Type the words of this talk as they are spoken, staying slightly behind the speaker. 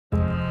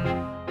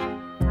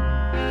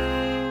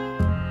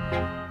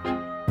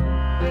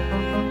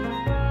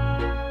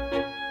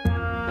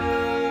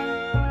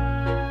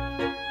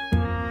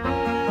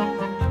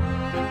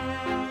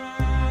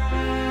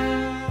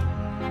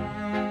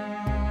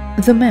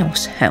The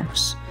Mouse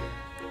House,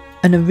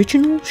 an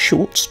original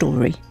short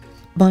story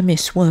by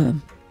Miss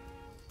Worm.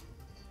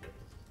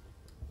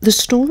 The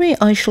story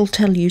I shall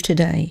tell you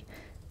today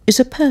is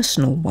a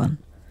personal one,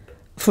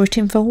 for it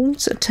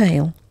involves a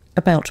tale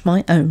about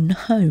my own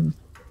home.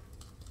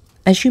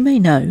 As you may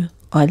know,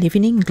 I live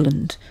in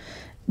England,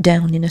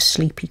 down in a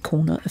sleepy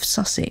corner of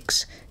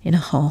Sussex, in a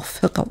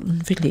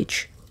half-forgotten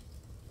village.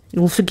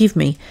 You'll forgive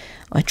me,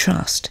 I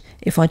trust,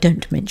 if I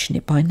don't mention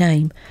it by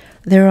name.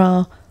 There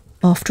are,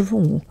 after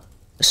all,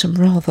 some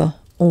rather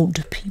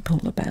odd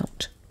people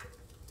about.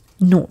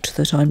 Not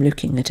that I'm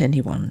looking at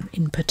anyone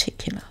in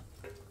particular.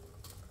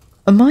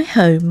 My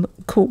home,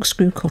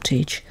 Corkscrew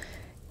Cottage,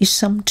 is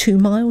some 2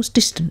 miles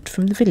distant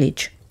from the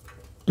village.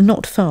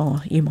 Not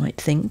far, you might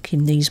think,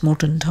 in these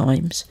modern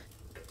times.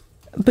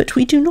 But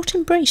we do not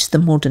embrace the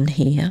modern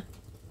here.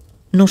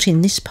 Not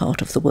in this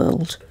part of the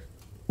world.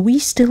 We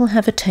still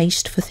have a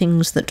taste for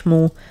things that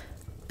more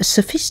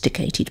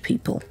sophisticated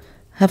people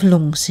have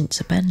long since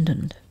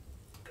abandoned.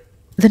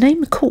 The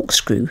name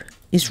Corkscrew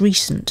is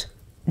recent,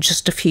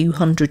 just a few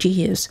hundred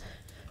years,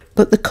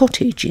 but the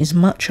cottage is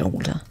much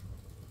older.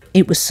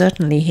 It was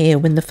certainly here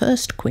when the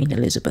first Queen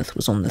Elizabeth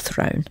was on the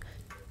throne,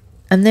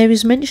 and there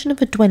is mention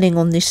of a dwelling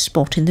on this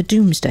spot in the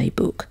Domesday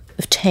Book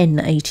of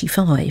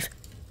 1085,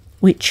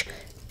 which,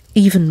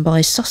 even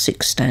by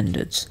Sussex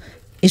standards,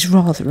 is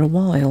rather a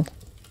while.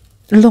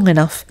 Long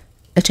enough,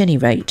 at any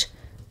rate,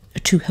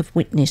 to have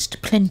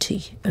witnessed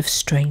plenty of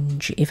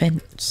strange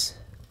events.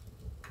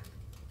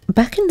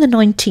 Back in the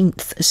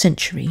 19th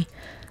century,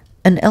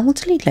 an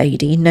elderly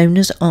lady known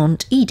as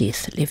Aunt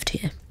Edith lived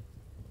here.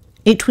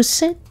 It was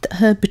said that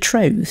her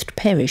betrothed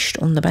perished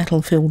on the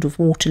battlefield of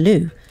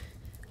Waterloo,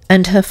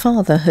 and her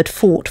father had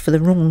fought for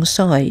the wrong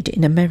side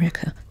in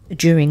America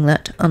during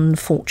that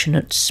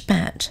unfortunate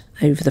spat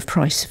over the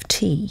price of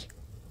tea.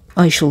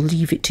 I shall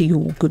leave it to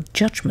your good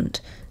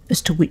judgment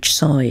as to which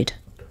side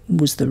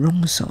was the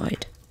wrong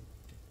side.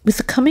 With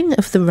the coming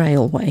of the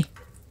railway,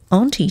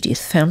 Aunt Edith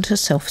found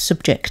herself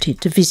subjected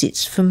to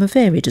visits from a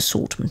varied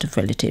assortment of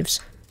relatives,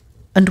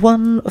 and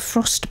one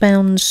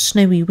frost-bound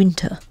snowy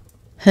winter,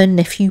 her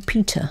nephew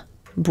Peter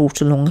brought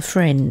along a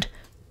friend,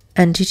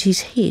 and it is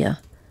here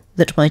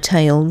that my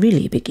tale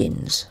really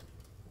begins.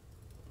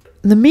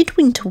 The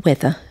midwinter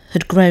weather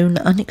had grown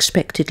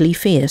unexpectedly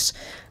fierce,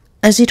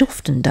 as it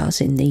often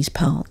does in these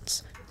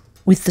parts,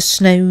 with the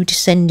snow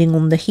descending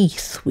on the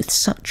heath with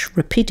such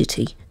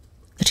rapidity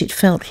that it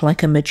felt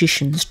like a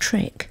magician's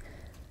trick,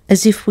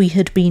 as if we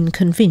had been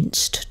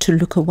convinced to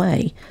look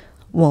away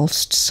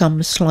whilst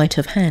some sleight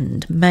of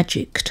hand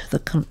magicked the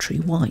country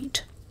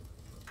white.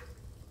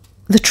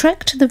 The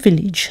track to the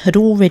village had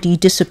already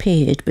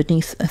disappeared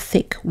beneath a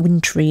thick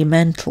wintry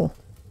mantle,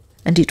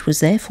 and it was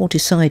therefore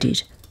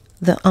decided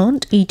that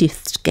Aunt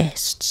Edith's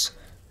guests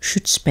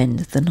should spend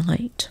the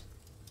night.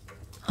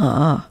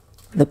 Ah,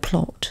 the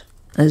plot,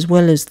 as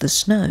well as the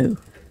snow,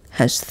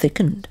 has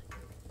thickened.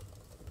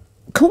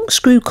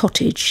 Corkscrew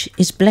Cottage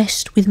is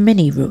blessed with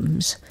many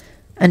rooms,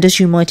 and as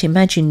you might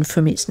imagine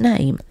from its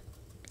name,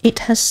 it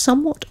has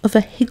somewhat of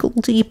a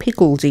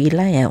higgledy-piggledy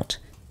layout.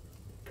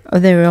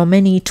 There are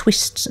many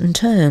twists and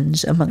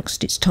turns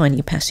amongst its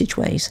tiny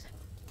passageways,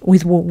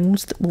 with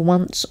walls that were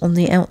once on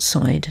the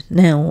outside,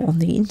 now on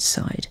the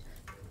inside,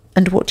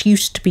 and what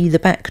used to be the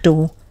back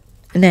door,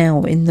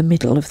 now in the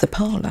middle of the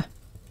parlour.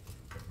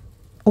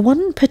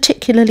 One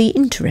particularly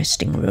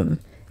interesting room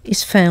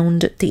is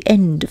found at the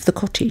end of the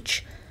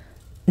cottage,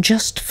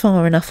 just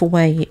far enough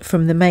away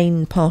from the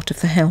main part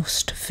of the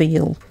house to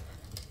feel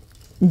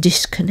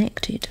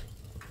disconnected.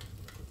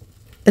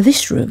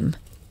 This room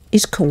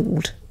is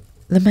called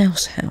the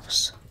Mouse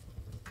House.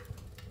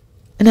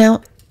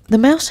 Now, the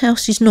Mouse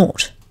House is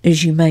not,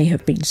 as you may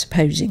have been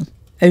supposing,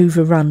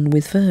 overrun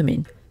with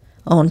vermin.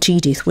 Aunt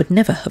Edith would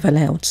never have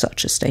allowed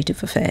such a state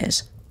of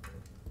affairs.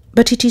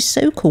 But it is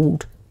so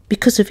called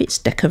because of its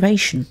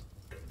decoration.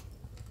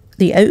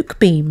 The oak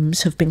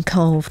beams have been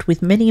carved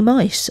with many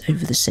mice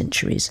over the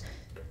centuries,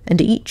 and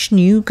each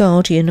new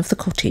guardian of the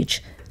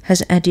cottage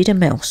has added a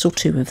mouse or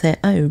two of their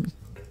own.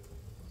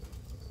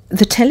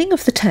 The telling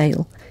of the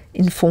tale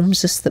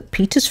informs us that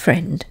Peter's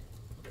friend,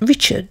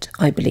 Richard,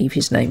 I believe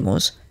his name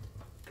was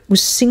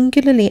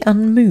singularly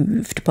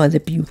unmoved by the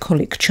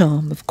bucolic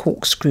charm of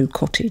Corkscrew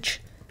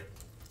Cottage,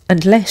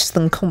 and less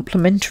than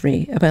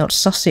complimentary about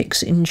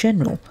Sussex in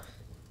general.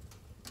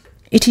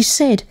 It is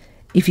said,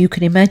 if you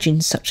can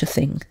imagine such a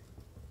thing,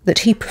 that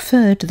he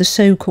preferred the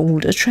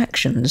so-called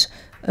attractions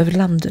of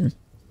London.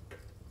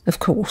 Of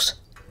course,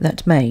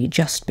 that may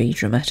just be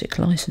dramatic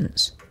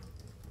licence.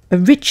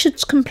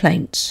 Richard's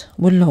complaints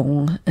were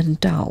long and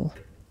dull.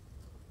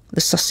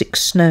 The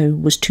Sussex snow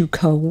was too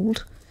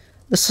cold,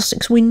 the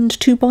Sussex wind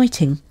too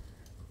biting,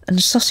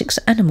 and Sussex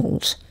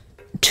animals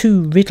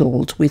too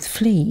riddled with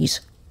fleas.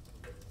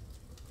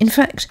 In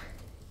fact,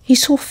 he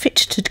saw fit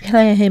to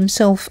declare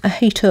himself a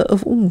hater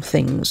of all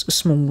things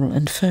small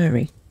and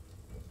furry.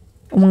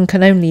 One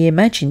can only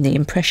imagine the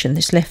impression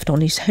this left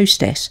on his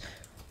hostess,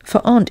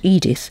 for Aunt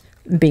Edith,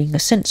 being a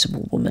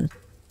sensible woman,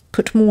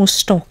 put more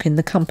stock in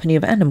the company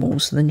of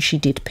animals than she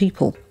did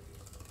people.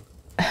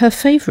 Her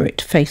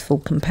favourite faithful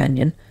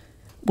companion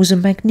was a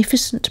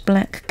magnificent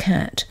black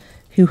cat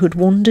who had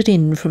wandered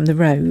in from the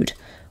road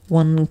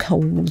one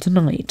cold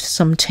night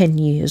some 10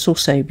 years or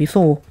so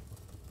before.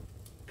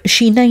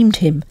 She named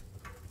him,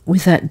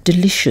 with that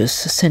delicious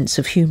sense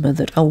of humour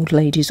that old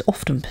ladies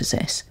often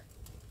possess,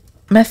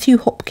 Matthew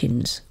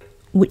Hopkins,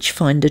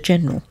 Witchfinder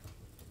General.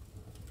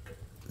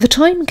 The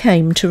time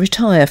came to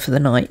retire for the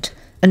night,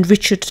 and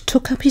Richard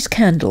took up his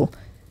candle,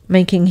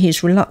 making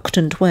his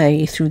reluctant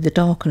way through the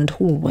darkened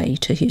hallway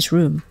to his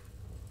room.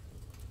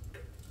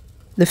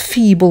 The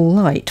feeble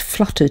light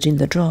fluttered in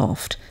the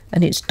draught,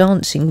 and its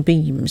dancing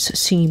beams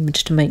seemed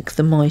to make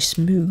the mice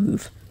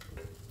move.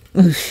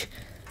 Ugh!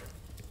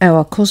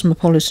 Our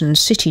cosmopolitan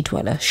city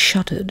dweller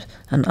shuddered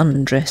and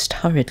undressed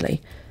hurriedly.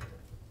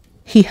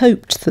 He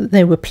hoped that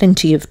there were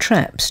plenty of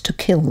traps to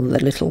kill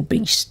the little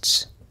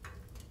beasts.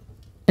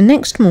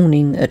 Next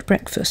morning at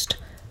breakfast,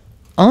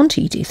 Aunt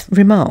Edith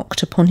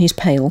remarked upon his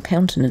pale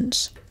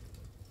countenance.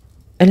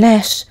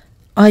 "Alas,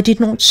 I did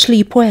not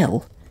sleep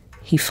well,"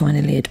 he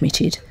finally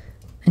admitted,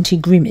 and he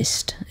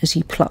grimaced as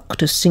he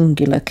plucked a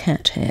singular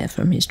cat hair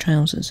from his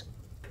trousers.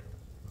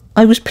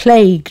 "I was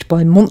plagued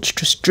by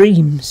monstrous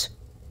dreams.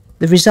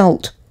 The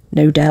result,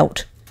 no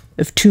doubt,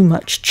 of too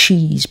much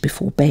cheese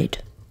before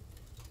bed."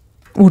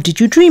 "What did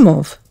you dream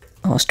of?"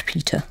 asked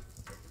Peter.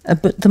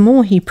 But the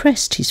more he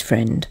pressed his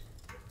friend,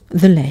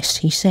 the less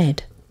he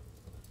said.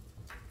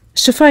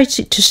 "Suffice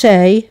it to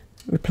say,"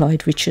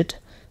 replied Richard,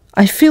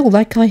 "I feel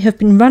like I have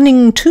been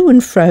running to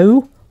and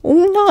fro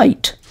all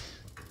night."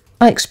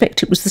 "I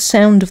expect it was the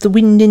sound of the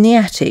wind in the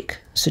attic,"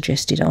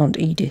 suggested Aunt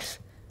Edith,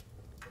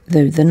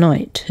 though the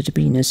night had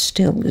been as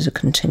still as a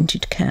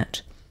contented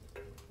cat.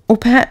 "Or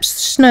perhaps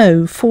the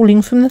snow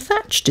falling from the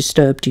thatch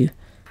disturbed you."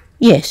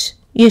 Yes,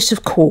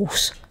 of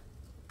course."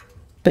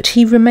 But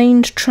he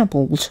remained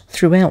troubled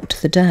throughout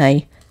the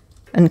day,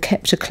 and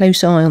kept a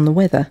close eye on the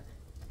weather,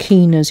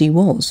 keen as he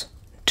was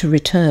to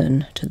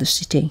return to the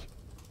city.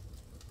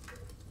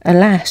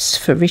 Alas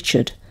for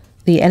Richard,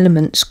 the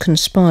elements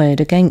conspired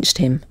against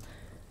him,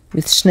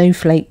 with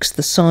snowflakes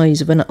the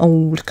size of an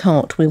old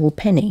cartwheel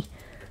penny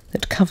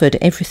that covered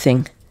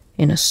everything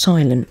in a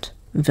silent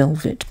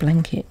velvet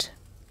blanket.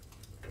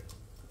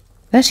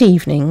 That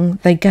evening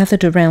they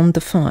gathered around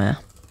the fire,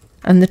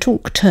 and the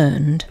talk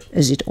turned,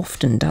 as it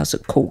often does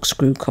at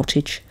Corkscrew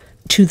Cottage,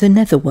 to the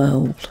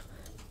netherworld,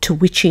 to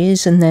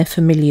witches and their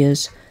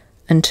familiars,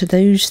 and to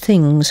those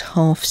things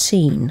half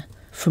seen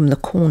from the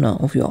corner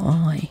of your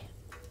eye.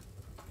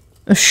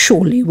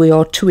 "Surely we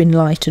are too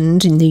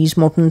enlightened in these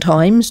modern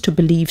times to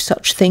believe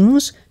such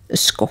things,"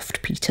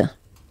 scoffed Peter,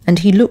 and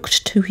he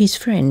looked to his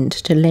friend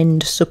to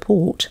lend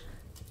support.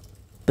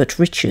 But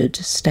Richard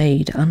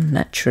stayed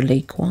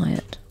unnaturally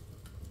quiet.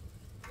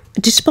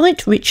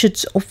 Despite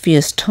Richard's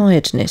obvious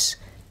tiredness,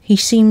 he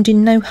seemed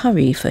in no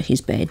hurry for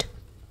his bed.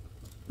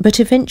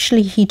 But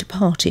eventually he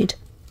departed,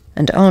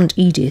 and Aunt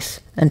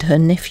Edith and her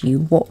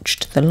nephew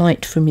watched the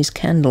light from his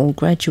candle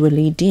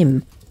gradually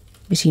dim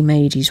as he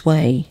made his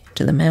way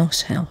to the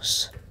mouse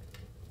house.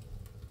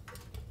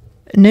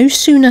 No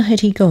sooner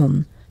had he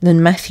gone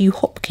than Matthew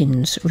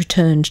Hopkins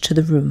returned to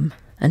the room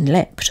and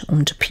leapt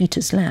onto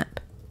Peter's lap.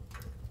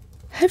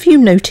 "Have you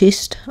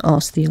noticed,"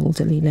 asked the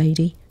elderly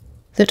lady,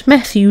 "that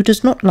Matthew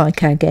does not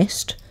like our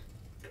guest?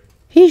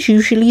 He is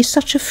usually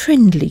such a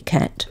friendly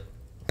cat.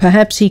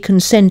 Perhaps he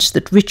can sense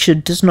that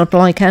Richard does not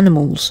like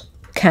animals,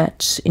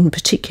 cats in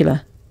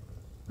particular.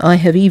 I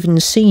have even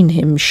seen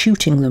him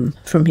shooting them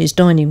from his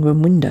dining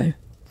room window."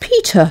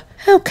 "Peter,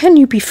 how can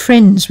you be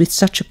friends with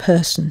such a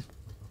person?"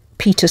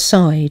 Peter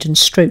sighed and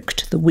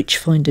stroked the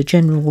Witchfinder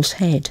General's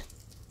head.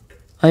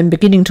 "I'm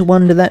beginning to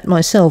wonder that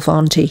myself,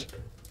 Auntie,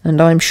 and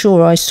I'm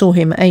sure I saw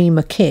him aim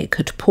a kick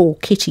at poor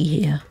Kitty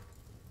here."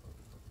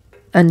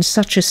 And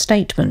such a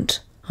statement,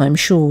 I'm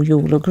sure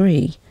you'll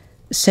agree,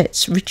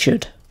 sets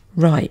Richard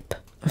ripe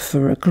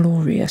for a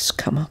glorious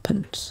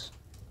comeuppance.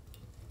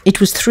 It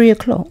was 3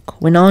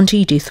 o'clock when Aunt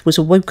Edith was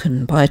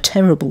awoken by a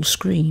terrible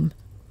scream.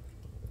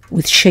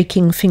 With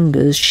shaking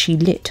fingers she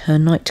lit her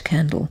night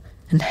candle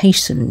and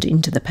hastened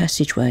into the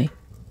passageway.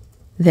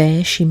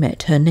 There she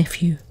met her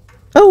nephew.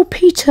 "Oh,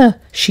 Peter,"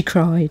 she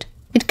cried,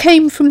 "it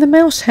came from the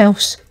mouse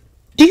house.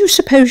 Do you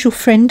suppose your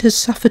friend has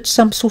suffered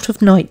some sort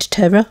of night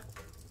terror?"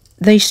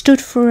 They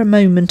stood for a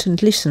moment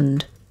and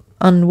listened,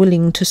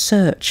 unwilling to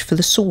search for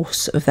the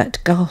source of that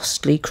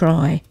ghastly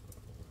cry.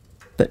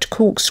 But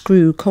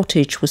Corkscrew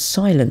Cottage was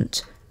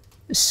silent,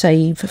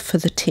 save for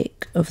the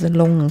tick of the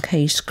long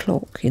case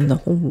clock in the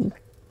hall.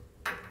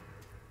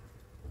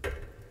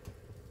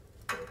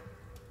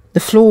 The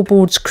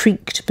floorboards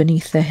creaked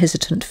beneath their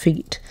hesitant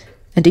feet,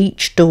 and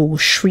each door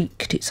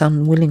shrieked its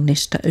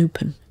unwillingness to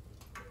open.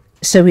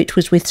 So it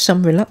was with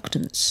some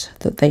reluctance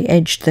that they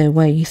edged their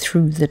way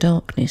through the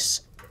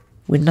darkness,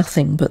 with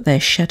nothing but their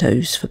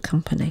shadows for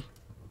company.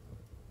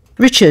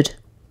 "Richard,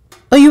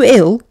 are you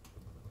ill?"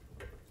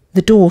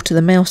 The door to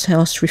the mouse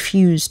house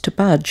refused to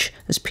budge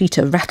as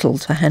Peter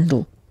rattled the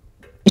handle.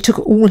 It took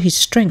all his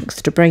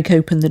strength to break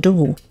open the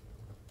door,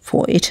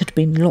 for it had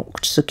been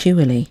locked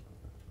securely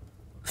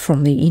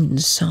from the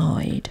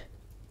inside.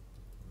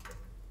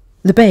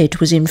 The bed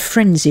was in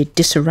frenzied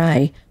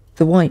disarray.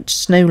 The white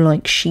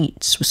snow-like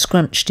sheets were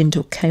scrunched into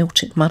a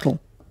chaotic muddle,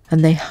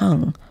 and they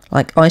hung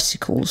like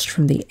icicles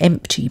from the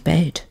empty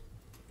bed.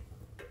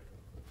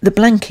 The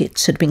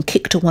blankets had been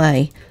kicked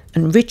away,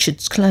 and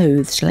Richard's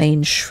clothes lay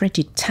in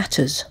shredded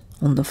tatters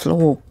on the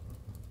floor.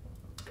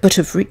 But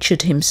of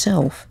Richard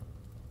himself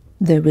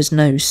there was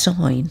no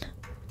sign.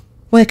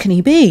 "Where can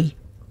he be?"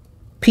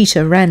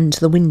 Peter ran to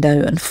the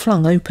window and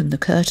flung open the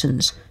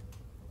curtains.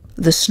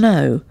 The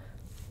snow,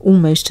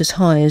 almost as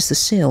high as the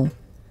sill,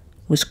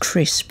 was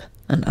crisp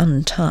and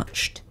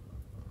untouched.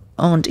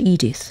 Aunt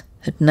Edith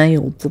had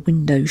nailed the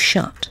window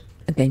shut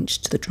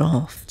against the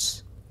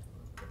draughts.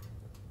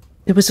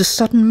 There was a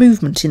sudden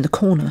movement in the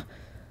corner,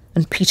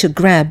 and Peter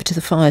grabbed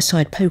the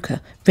fireside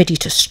poker, ready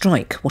to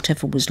strike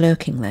whatever was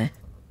lurking there.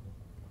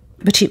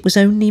 But it was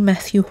only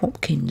Matthew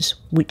Hopkins,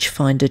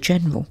 Witchfinder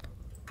General.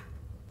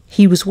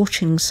 He was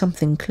watching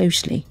something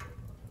closely.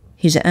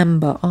 His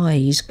amber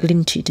eyes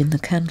glinted in the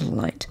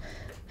candlelight,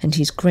 and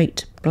his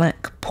great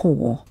black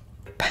paw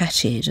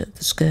patted at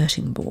the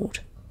skirting board.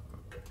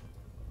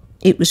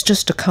 It was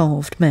just a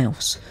carved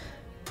mouse,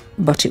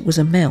 but it was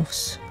a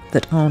mouse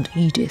that Aunt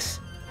Edith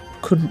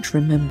couldn't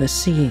remember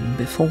seeing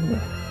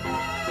before.